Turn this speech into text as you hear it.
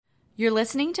You're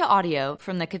listening to audio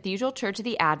from the Cathedral Church of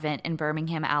the Advent in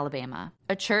Birmingham, Alabama,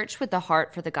 a church with the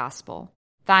heart for the gospel.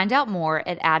 Find out more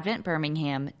at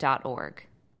adventbirmingham.org.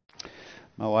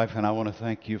 My wife and I want to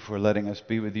thank you for letting us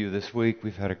be with you this week.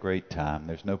 We've had a great time.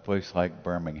 There's no place like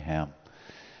Birmingham,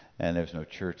 and there's no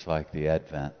church like the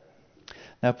Advent.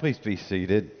 Now, please be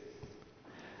seated.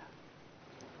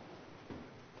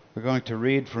 We're going to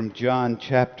read from John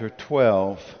chapter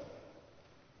 12,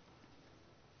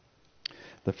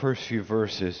 the first few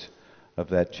verses of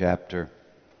that chapter.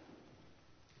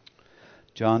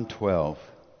 John 12.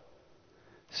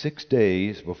 6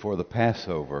 days before the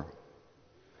Passover,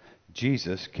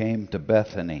 Jesus came to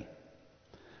Bethany,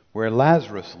 where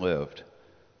Lazarus lived,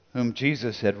 whom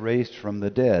Jesus had raised from the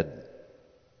dead.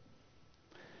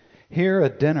 Here a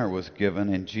dinner was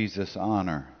given in Jesus'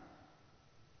 honor.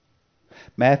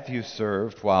 Matthew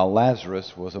served while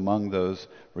Lazarus was among those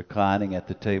reclining at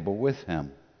the table with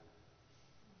him.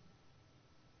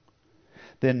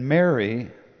 Then Mary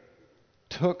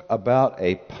took about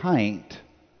a pint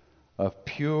of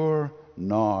pure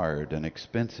nard, an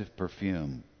expensive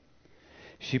perfume.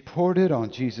 She poured it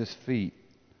on Jesus' feet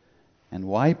and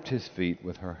wiped his feet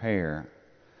with her hair,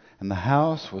 and the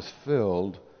house was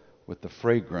filled with the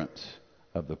fragrance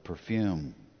of the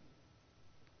perfume.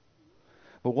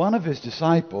 But one of his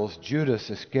disciples, Judas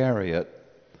Iscariot,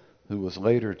 who was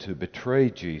later to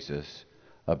betray Jesus,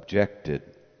 objected.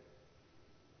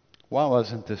 Why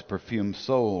wasn't this perfume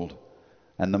sold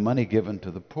and the money given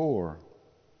to the poor?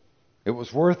 It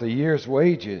was worth a year's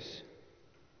wages.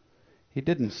 He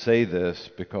didn't say this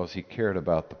because he cared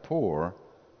about the poor,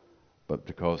 but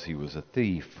because he was a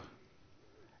thief.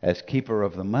 As keeper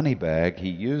of the money bag, he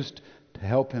used to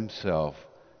help himself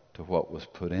to what was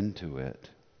put into it.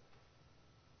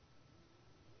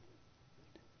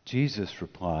 Jesus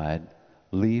replied,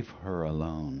 "Leave her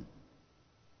alone.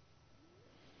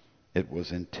 It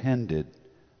was intended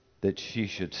that she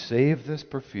should save this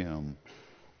perfume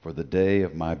for the day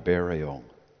of my burial.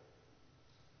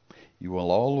 You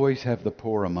will always have the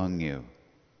poor among you,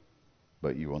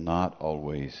 but you will not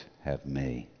always have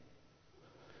me."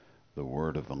 The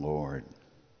word of the Lord.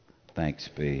 Thanks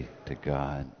be to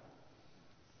God.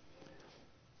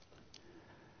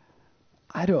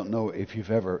 I don't know if you've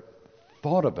ever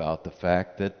thought about the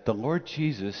fact that the Lord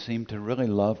Jesus seemed to really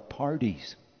love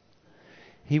parties.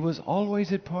 He was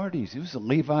always at parties. He was at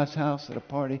Levi's house at a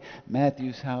party,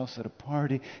 Matthew's house at a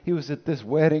party. He was at this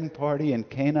wedding party in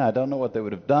Cana. I don't know what they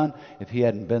would have done if he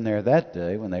hadn't been there that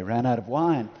day when they ran out of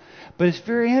wine. But it's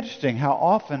very interesting how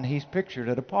often he's pictured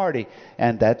at a party,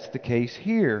 and that's the case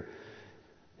here.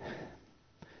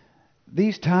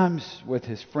 These times with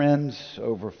his friends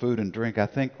over food and drink, I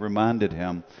think, reminded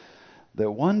him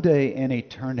that one day in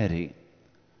eternity,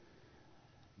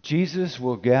 Jesus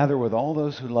will gather with all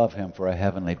those who love him for a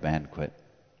heavenly banquet.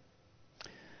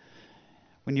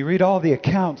 When you read all the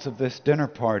accounts of this dinner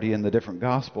party in the different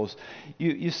Gospels,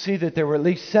 you see that there were at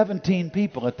least 17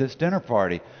 people at this dinner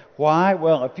party. Why?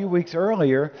 Well, a few weeks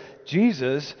earlier,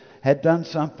 Jesus had done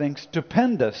something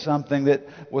stupendous, something that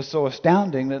was so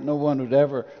astounding that no one would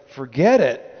ever forget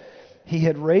it. He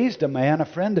had raised a man, a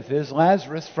friend of his,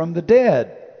 Lazarus, from the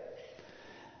dead.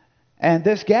 And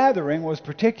this gathering was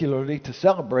particularly to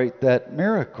celebrate that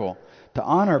miracle, to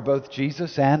honor both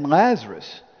Jesus and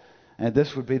Lazarus. And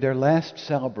this would be their last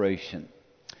celebration.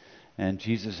 And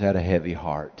Jesus had a heavy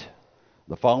heart.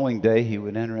 The following day he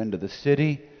would enter into the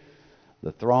city.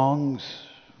 The throngs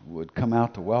would come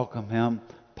out to welcome him,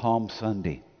 Palm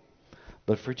Sunday.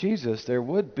 But for Jesus, there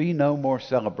would be no more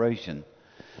celebration.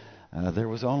 There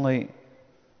was only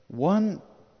one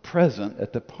present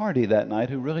at the party that night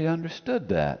who really understood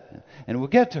that. And we'll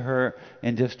get to her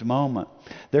in just a moment.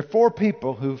 There are four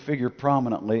people who figure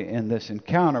prominently in this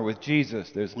encounter with Jesus.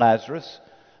 There's Lazarus,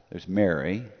 there's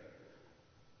Mary,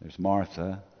 there's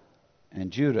Martha,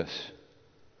 and Judas.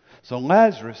 So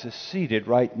Lazarus is seated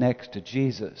right next to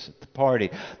Jesus at the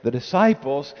party. The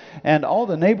disciples and all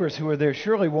the neighbors who were there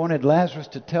surely wanted Lazarus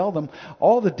to tell them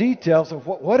all the details of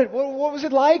what was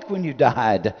it like when you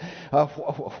died?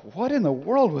 What in the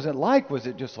world was it like? Was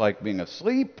it just like being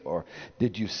asleep? Or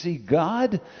did you see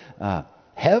God?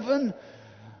 Heaven?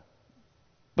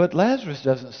 But Lazarus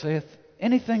doesn't say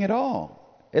anything at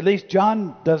all. At least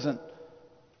John doesn't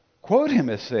quote him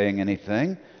as saying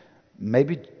anything.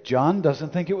 Maybe John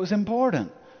doesn't think it was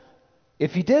important.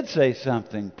 If he did say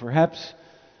something, perhaps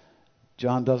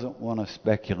John doesn't want us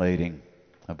speculating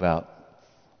about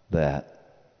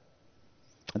that.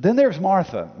 Then there's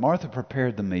Martha. Martha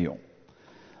prepared the meal.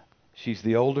 She's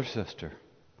the older sister,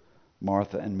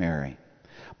 Martha and Mary.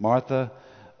 Martha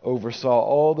oversaw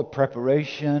all the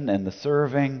preparation and the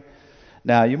serving.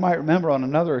 Now, you might remember on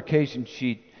another occasion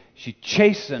she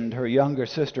chastened her younger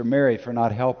sister Mary for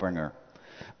not helping her.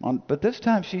 But this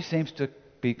time she seems to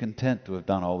be content to have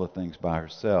done all the things by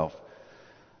herself.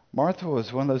 Martha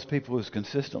was one of those people who's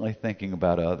consistently thinking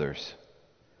about others,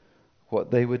 what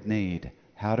they would need,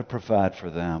 how to provide for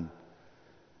them.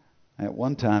 At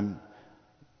one time,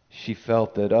 she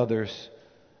felt that others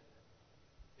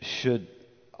should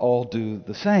all do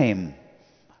the same.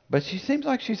 But she seems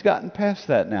like she's gotten past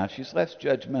that now. She's less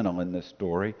judgmental in this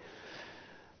story.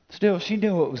 Still, she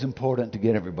knew it was important to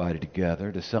get everybody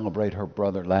together to celebrate her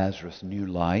brother Lazarus' new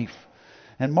life.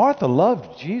 And Martha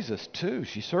loved Jesus too.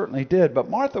 She certainly did. But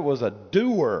Martha was a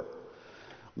doer,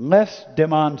 less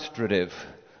demonstrative,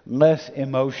 less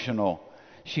emotional.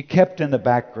 She kept in the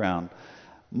background.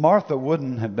 Martha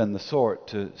wouldn't have been the sort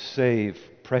to save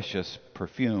precious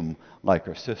perfume like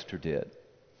her sister did.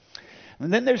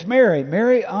 And then there's Mary.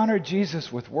 Mary honored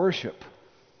Jesus with worship.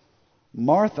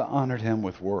 Martha honored him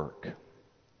with work.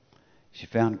 She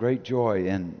found great joy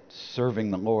in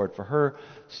serving the Lord. For her,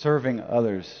 serving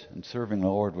others and serving the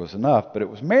Lord was enough. But it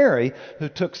was Mary who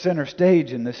took center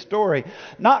stage in this story.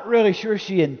 Not really sure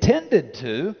she intended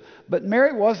to, but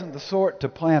Mary wasn't the sort to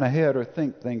plan ahead or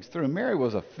think things through. Mary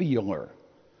was a feeler.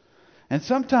 And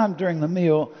sometime during the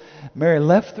meal, Mary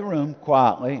left the room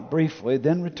quietly, briefly,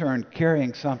 then returned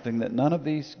carrying something that none of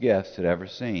these guests had ever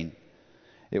seen.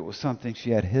 It was something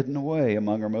she had hidden away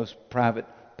among her most private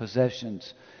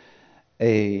possessions.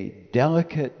 A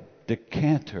delicate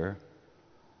decanter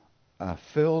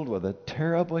filled with a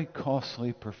terribly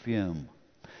costly perfume.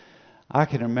 I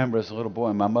can remember as a little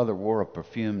boy, my mother wore a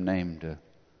perfume named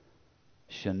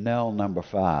Chanel No.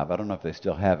 5. I don't know if they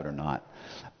still have it or not.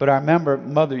 But I remember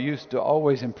Mother used to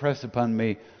always impress upon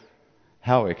me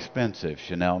how expensive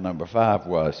Chanel No. 5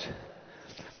 was.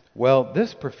 Well,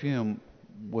 this perfume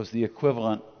was the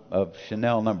equivalent of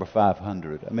Chanel No.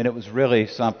 500. I mean, it was really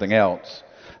something else.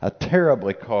 A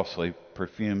terribly costly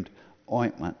perfumed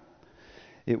ointment.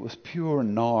 It was pure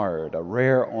nard, a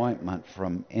rare ointment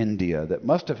from India that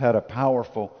must have had a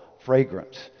powerful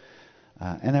fragrance.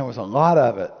 And there was a lot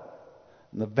of it.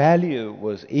 The value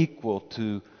was equal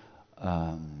to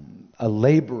a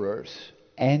laborer's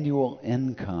annual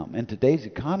income. In today's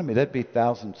economy, that'd be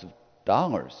thousands of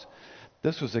dollars.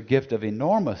 This was a gift of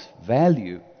enormous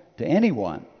value to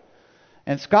anyone.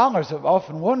 And scholars have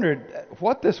often wondered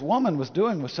what this woman was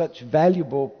doing with such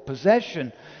valuable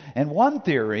possession. And one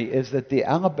theory is that the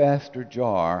alabaster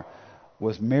jar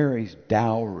was Mary's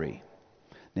dowry.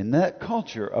 In that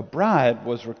culture, a bride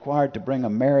was required to bring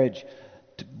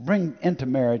into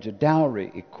marriage a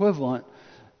dowry equivalent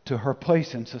to her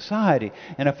place in society.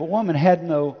 And if a woman had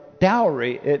no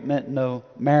dowry, it meant no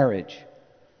marriage.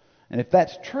 And if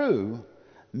that's true,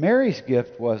 Mary's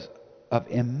gift was of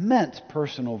immense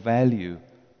personal value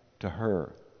to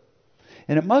her.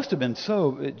 And it must have been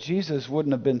so that Jesus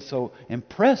wouldn't have been so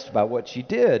impressed by what she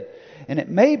did. And it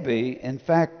may be, in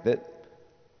fact, that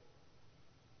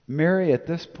Mary at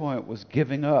this point was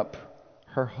giving up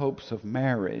her hopes of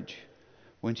marriage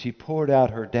when she poured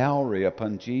out her dowry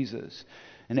upon Jesus.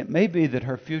 And it may be that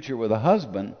her future with a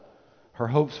husband, her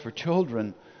hopes for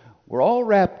children, were all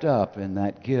wrapped up in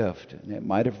that gift. And it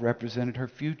might have represented her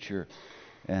future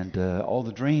and all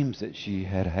the dreams that she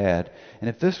had had. And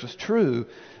if this was true,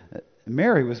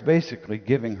 Mary was basically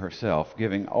giving herself,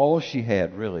 giving all she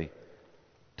had really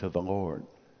to the Lord.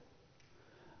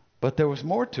 But there was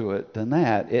more to it than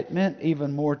that. It meant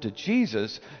even more to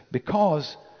Jesus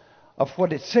because of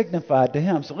what it signified to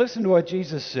him. So listen to what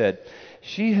Jesus said.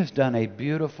 She has done a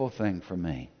beautiful thing for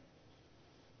me.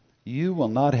 You will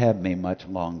not have me much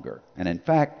longer. And in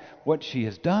fact, what she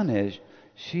has done is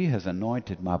she has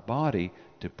anointed my body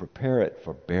to prepare it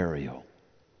for burial.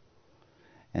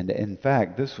 And in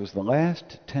fact, this was the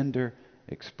last tender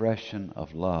expression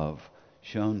of love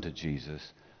shown to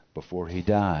Jesus before he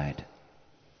died.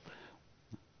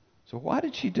 So why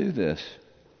did she do this?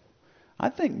 I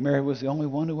think Mary was the only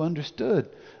one who understood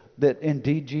that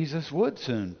indeed Jesus would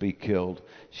soon be killed.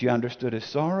 She understood his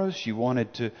sorrows. She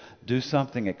wanted to do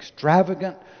something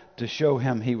extravagant to show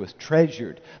him he was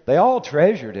treasured. They all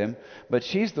treasured him, but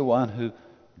she's the one who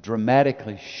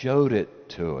dramatically showed it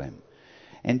to him.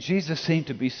 And Jesus seemed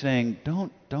to be saying,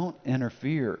 don't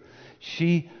interfere.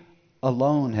 She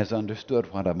alone has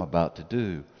understood what I'm about to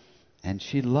do, and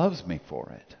she loves me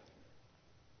for it.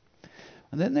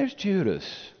 And then there's Judas.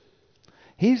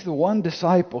 He's the one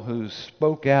disciple who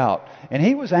spoke out, and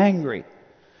he was angry.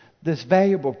 This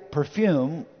valuable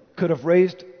perfume could have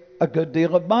raised a good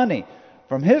deal of money.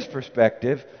 From his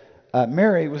perspective,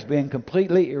 Mary was being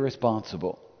completely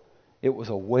irresponsible. It was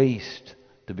a waste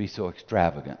to be so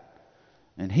extravagant.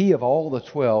 And he, of all the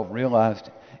 12, realized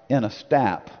in a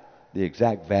snap the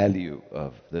exact value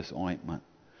of this ointment.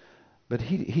 But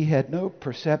he had no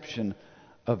perception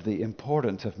of the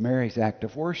importance of Mary's act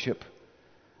of worship.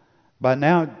 By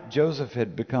now, Joseph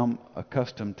had become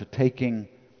accustomed to taking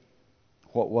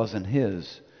what wasn't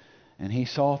his, and he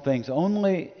saw things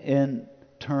only in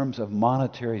terms of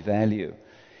monetary value.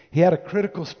 He had a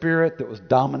critical spirit that was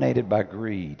dominated by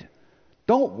greed.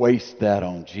 Don't waste that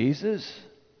on Jesus.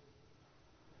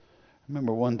 I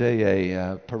remember one day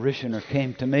a parishioner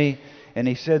came to me, and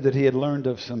he said that he had learned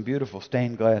of some beautiful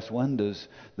stained glass windows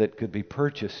that could be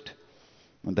purchased.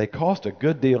 And they cost a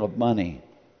good deal of money.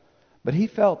 But he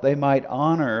felt they might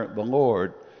honor the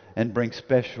Lord and bring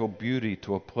special beauty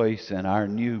to a place in our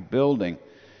new building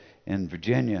in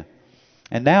Virginia.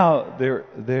 And now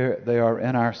they are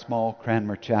in our small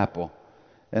Cranmer Chapel,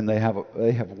 and they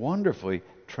have wonderfully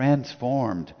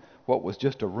transformed what was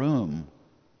just a room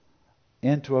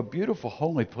into a beautiful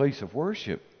holy place of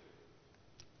worship.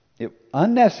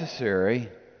 Unnecessary,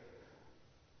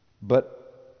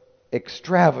 but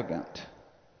extravagant.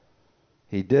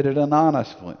 He did it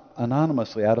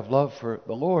anonymously out of love for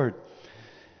the Lord.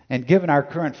 And given our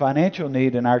current financial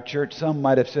need in our church, some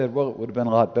might have said, well, it would have been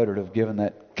a lot better to have given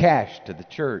that cash to the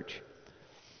church.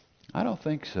 I don't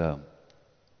think so.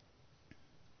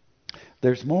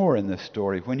 There's more in this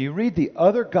story. When you read the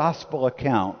other gospel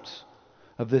accounts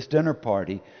of this dinner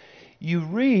party, you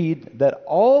read that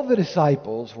all the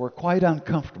disciples were quite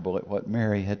uncomfortable at what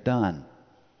Mary had done.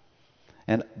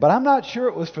 But I'm not sure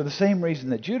it was for the same reason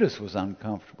that Judas was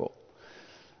uncomfortable.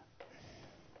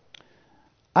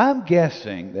 I'm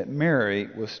guessing that Mary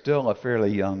was still a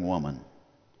fairly young woman.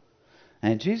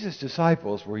 And Jesus'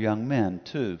 disciples were young men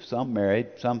too, some married,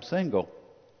 some single.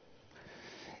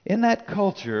 In that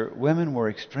culture, women were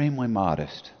extremely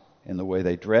modest in the way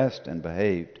they dressed and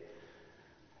behaved.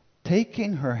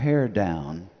 Taking her hair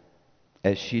down,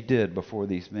 as she did before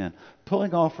these men,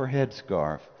 pulling off her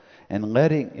headscarf and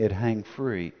letting it hang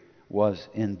free, was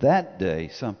in that day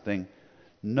something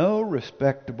no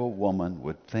respectable woman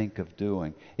would think of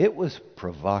doing. It was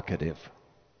provocative.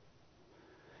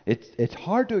 It's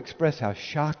hard to express how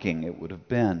shocking it would have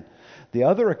been. The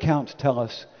other accounts tell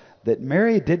us that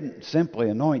Mary didn't simply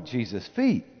anoint Jesus'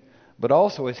 feet, but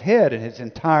also his head and his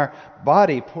entire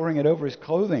body, pouring it over his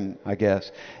clothing, I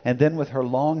guess, and then with her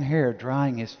long hair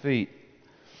drying his feet.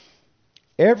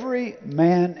 Every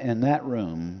man in that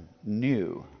room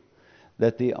knew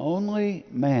that the only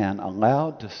man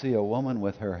allowed to see a woman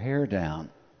with her hair down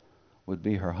would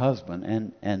be her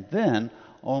husband, and then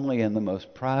only in the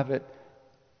most private,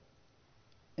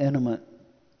 intimate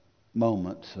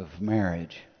moments of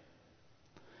marriage.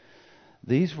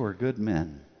 These were good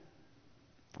men,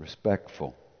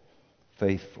 respectful,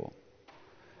 faithful.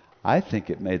 I think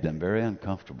it made them very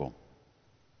uncomfortable.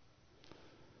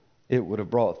 It would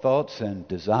have brought thoughts and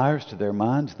desires to their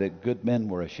minds that good men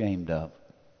were ashamed of.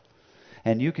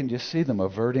 And you can just see them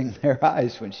averting their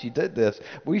eyes when she did this.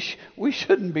 We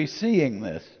shouldn't be seeing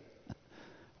this.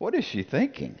 What is she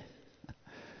thinking?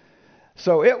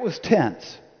 So it was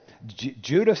tense.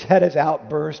 Judas had his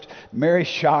outburst. Mary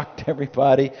shocked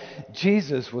everybody.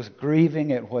 Jesus was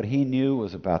grieving at what he knew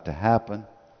was about to happen.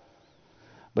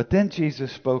 But then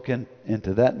Jesus spoke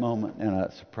into that moment in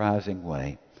a surprising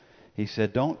way. He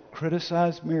said, don't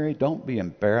criticize Mary. Don't be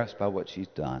embarrassed by what she's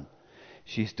done.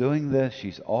 She's doing this.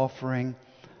 She's offering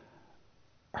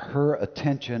her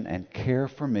attention and care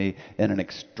for me in an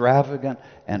extravagant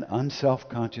and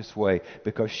unself-conscious way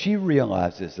because she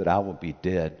realizes that I will be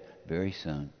dead very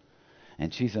soon.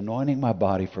 And she's anointing my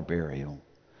body for burial.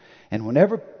 And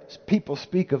whenever people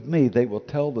speak of me, they will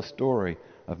tell the story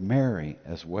of Mary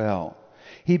as well.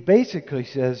 He basically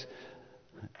says,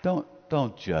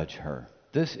 don't judge her.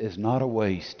 This is not a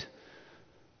waste.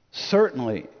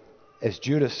 Certainly, as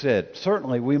Judas said,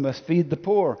 certainly we must feed the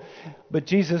poor. But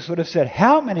Jesus would have said,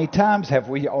 how many times have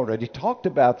we already talked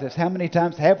about this? How many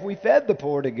times have we fed the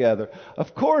poor together?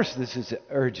 Of course this is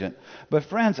urgent. But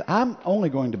friends, I'm only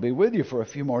going to be with you for a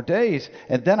few more days,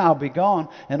 and then I'll be gone.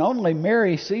 And only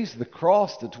Mary sees the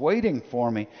cross that's waiting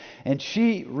for me. And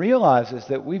she realizes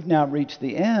that we've now reached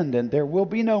the end, and there will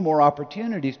be no more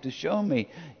opportunities to show me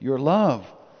your love.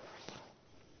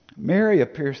 Mary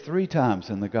appears 3 times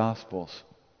in the Gospels.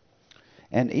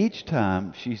 And each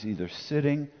time she's either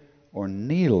sitting or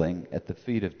kneeling at the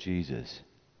feet of Jesus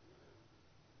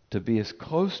to be as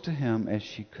close to him as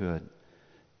she could,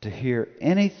 to hear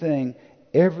anything,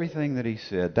 everything that he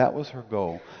said. That was her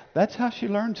goal. That's how she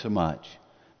learned so much.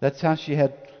 That's how she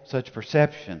had such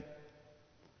perception.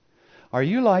 Are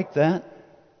you like that?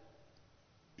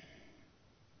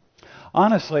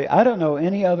 Honestly, I don't know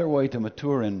any other way to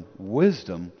mature in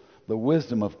wisdom, the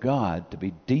wisdom of God, to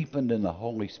be deepened in the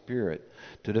Holy Spirit,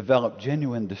 to develop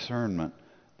genuine discernment,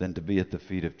 than to be at the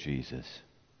feet of Jesus.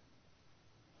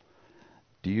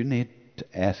 Do you need to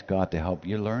ask God to help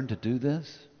you learn to do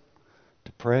this?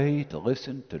 To pray, to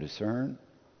listen, to discern?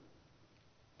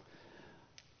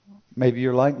 Maybe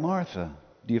you're like Martha.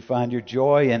 Do you find your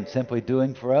joy in simply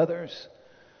doing for others?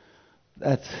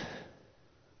 That's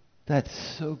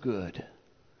so good.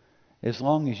 As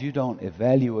long as you don't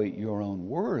evaluate your own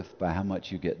worth by how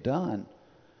much you get done,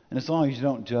 and as long as you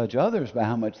don't judge others by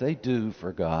how much they do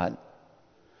for God,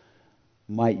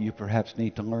 might you perhaps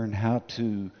need to learn how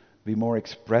to be more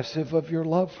expressive of your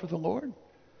love for the Lord?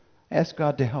 Ask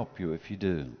God to help you if you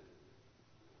do.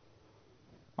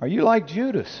 Are you like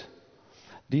Judas?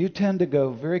 Do you tend to go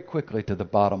very quickly to the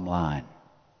bottom line?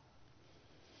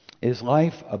 Is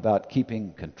life about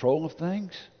keeping control of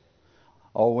things?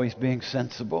 Always being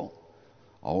sensible?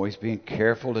 Always being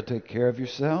careful to take care of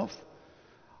yourself?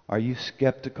 Are you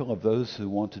skeptical of those who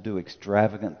want to do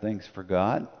extravagant things for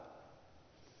God?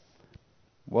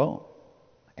 Well,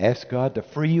 ask God to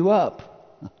free you up.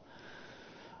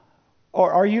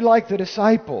 Or are you like the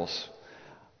disciples?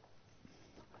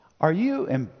 Are you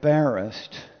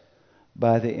embarrassed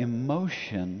by the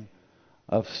emotion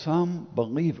of some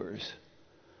believers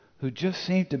who just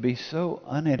seem to be so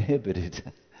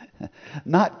uninhibited,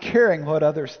 not caring what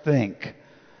others think?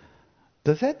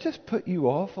 Does that just put you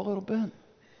off a little bit?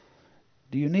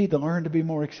 Do you need to learn to be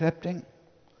more accepting?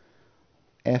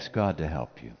 Ask God to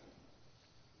help you.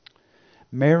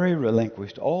 Mary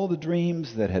relinquished all the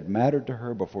dreams that had mattered to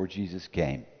her before Jesus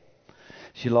came.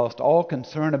 She lost all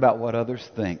concern about what others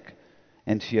think,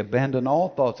 and she abandoned all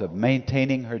thoughts of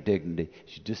maintaining her dignity.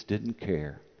 She just didn't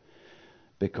care,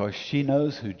 because she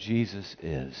knows who Jesus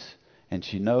is, and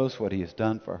she knows what he has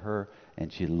done for her,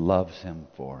 and she loves him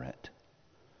for it.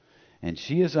 And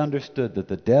she has understood that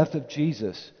the death of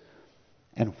Jesus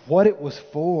and what it was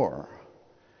for,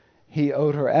 he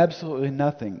owed her absolutely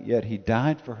nothing, yet he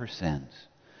died for her sins.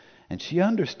 And she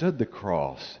understood the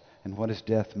cross and what his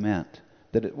death meant,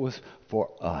 that it was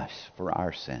for us, for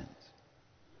our sins.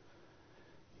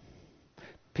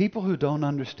 People who don't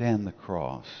understand the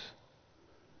cross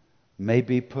may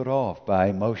be put off by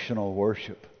emotional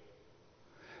worship.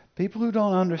 People who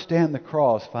don't understand the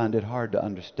cross find it hard to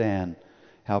understand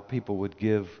how people would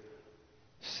give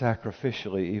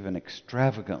sacrificially, even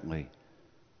extravagantly,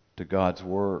 to God's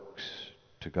works,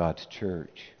 to God's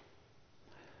church.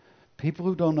 People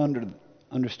who don't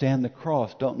understand the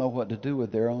cross don't know what to do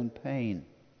with their own pain,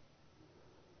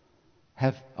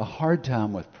 have a hard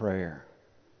time with prayer.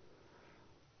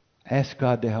 Ask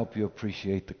God to help you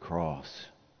appreciate the cross.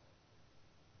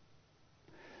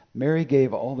 Mary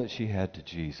gave all that she had to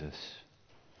Jesus.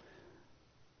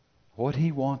 What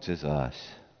he wants is us.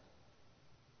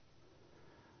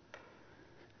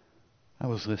 I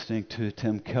was listening to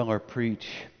Tim Keller preach,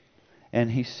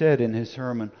 and he said in his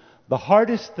sermon, the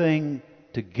hardest thing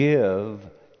to give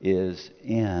is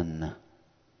in.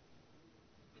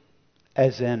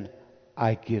 As in,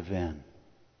 I give in.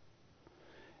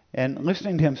 And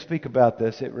listening to him speak about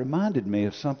this, it reminded me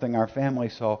of something our family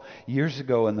saw years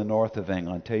ago in the north of England.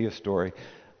 I'll tell you a story,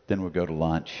 then we'll go to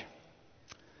lunch.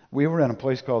 We were in a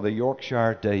place called the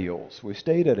Yorkshire Dales. We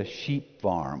stayed at a sheep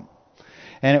farm.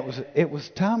 And it was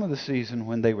time of the season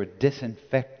when they were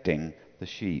disinfecting the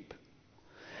sheep.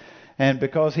 And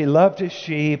because he loved his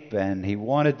sheep and he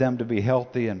wanted them to be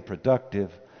healthy and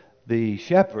productive, the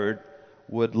shepherd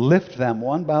would lift them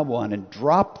one by one and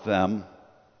drop them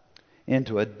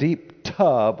into a deep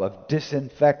tub of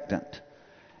disinfectant.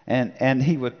 And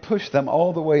he would push them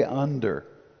all the way under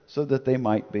so that they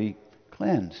might be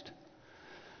cleansed.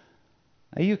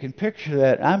 Now you can picture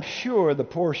that. I'm sure the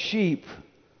poor sheep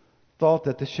thought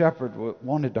that the shepherd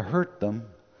wanted to hurt them,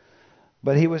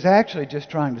 but he was actually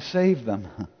just trying to save them.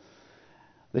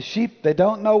 The sheep, they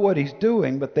don't know what he's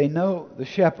doing, but they know the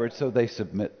shepherd, so they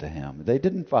submit to him. They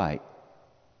didn't fight.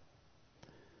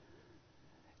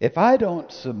 If I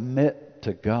don't submit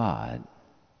to God,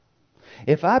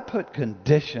 if I put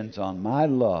conditions on my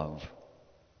love,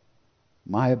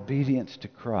 my obedience to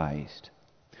Christ,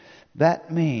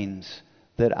 that means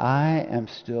that I am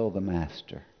still the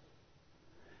master.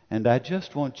 And I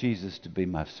just want Jesus to be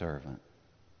my servant.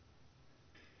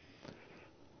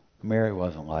 Mary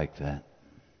wasn't like that.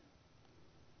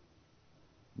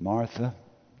 Martha,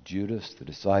 Judas, the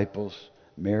disciples,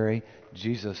 Mary,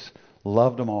 Jesus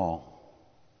loved them all.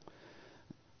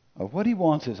 What he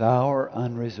wants is our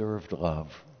unreserved love,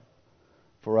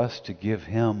 for us to give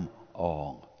him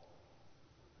all.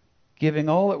 Giving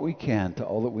all that we can to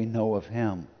all that we know of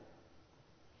him.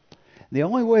 The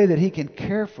only way that He can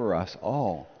care for us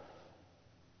all,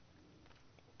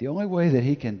 the only way that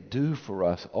He can do for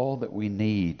us all that we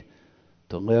need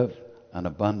to live an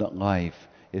abundant life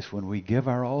is when we give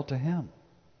our all to Him.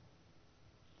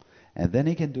 And then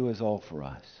He can do His all for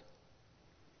us.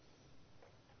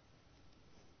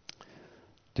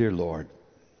 Dear Lord,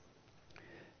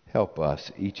 help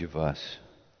us, each of us,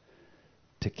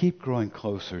 to keep growing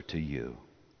closer to You,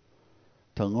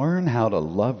 to learn how to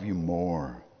love You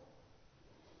more.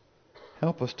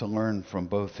 Help us to learn from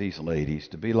both these ladies,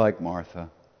 to be like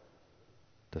Martha,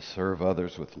 to serve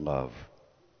others with love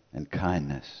and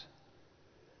kindness.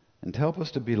 And help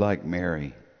us to be like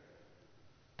Mary,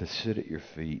 to sit at Your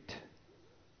feet,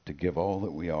 to give all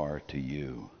that we are to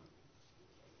You.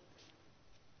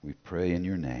 We pray in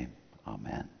Your name.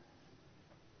 Amen.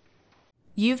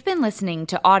 You've been listening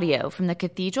to audio from the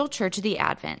Cathedral Church of the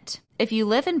Advent. If you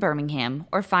live in Birmingham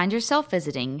or find yourself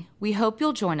visiting, we hope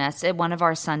you'll join us at one of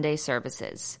our Sunday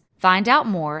services. Find out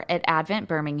more at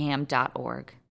adventbirmingham.org.